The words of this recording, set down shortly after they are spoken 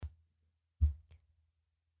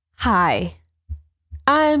Hi,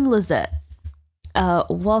 I'm Lizette.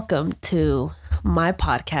 Welcome to my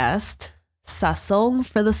podcast, Sazon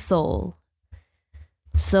for the Soul.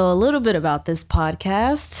 So a little bit about this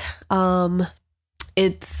podcast.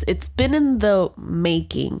 It's been in the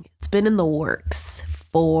making. It's been in the works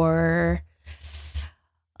for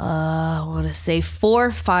I want to say 4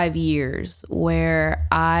 or 5 years, where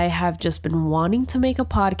I have just been wanting to make a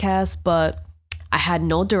podcast, but I had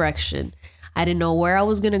no direction. I didn't know where I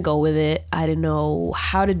was going to go with it. I didn't know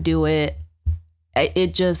how to do it.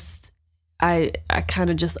 I kind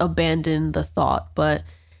of just abandoned the thought, but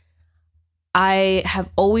I have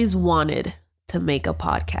always wanted to make a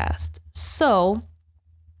podcast. So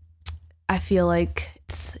I feel like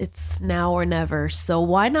it's now or never. So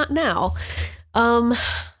why not now? A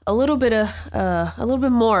little bit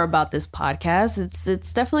more about this podcast.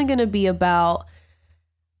 It's definitely going to be about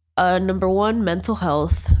number one, mental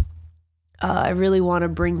health. I really want to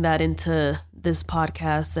bring that into this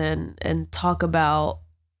podcast and talk about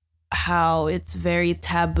how it's very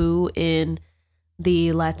taboo in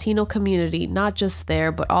the Latino community, not just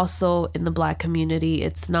there, but also in the Black community.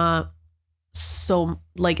 It's not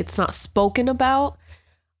it's not spoken about.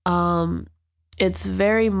 It's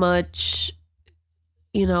very much,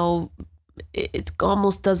 it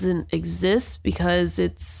almost doesn't exist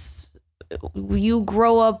because you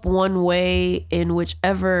grow up one way in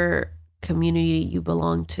whichever community you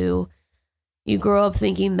belong to. You grow up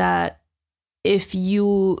thinking that if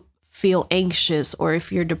you feel anxious or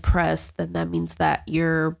if you're depressed, then that means that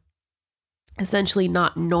you're essentially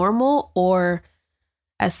not normal, or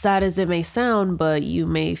as sad as it may sound, but you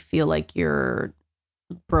may feel like you're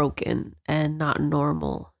broken and not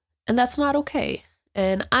normal. And that's not okay.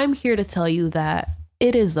 And I'm here to tell you that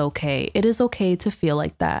it is okay. It is okay to feel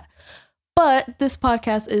like that. But this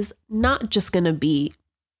podcast is not just going to be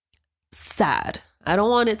sad. I don't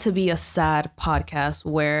want it to be a sad podcast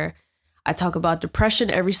where I talk about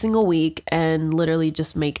depression every single week and literally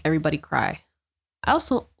just make everybody cry. I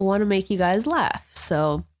also want to make you guys laugh.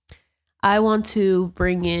 So I want to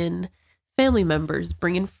bring in family members,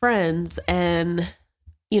 bring in friends, and,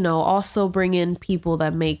 also bring in people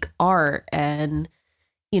that make art and,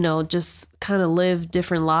 just kind of live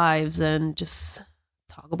different lives and just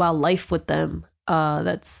talk about life with them.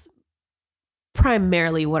 That's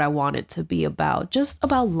primarily what I want it to be about, just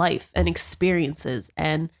about life and experiences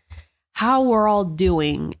and how we're all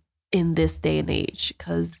doing in this day and age.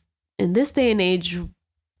 Because in this day and age,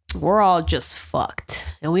 we're all just fucked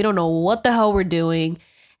and we don't know what the hell we're doing.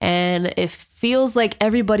 And it feels like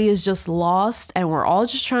everybody is just lost and we're all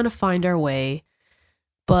just trying to find our way.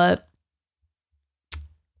 But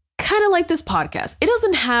kind of like this podcast, it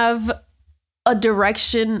doesn't have a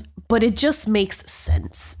direction, but it just makes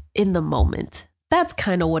sense in the moment. That's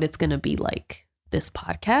kind of what it's going to be like, this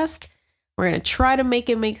podcast. We're going to try to make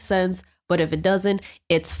it make sense, but if it doesn't,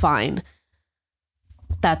 it's fine.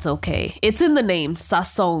 That's okay. It's in the name,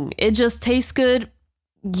 Sazon. It just tastes good.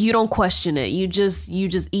 You don't question it. You just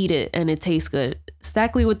eat it and it tastes good.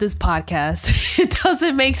 Exactly with this podcast. It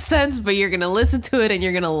doesn't make sense, but you're going to listen to it and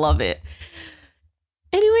you're going to love it.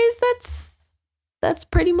 Anyways, that's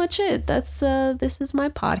pretty much it. This is my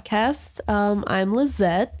podcast. I'm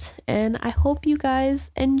Lizette, and I hope you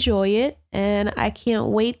guys enjoy it. And I can't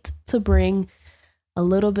wait to bring a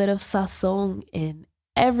little bit of Sazon in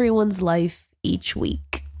everyone's life each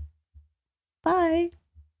week. Bye.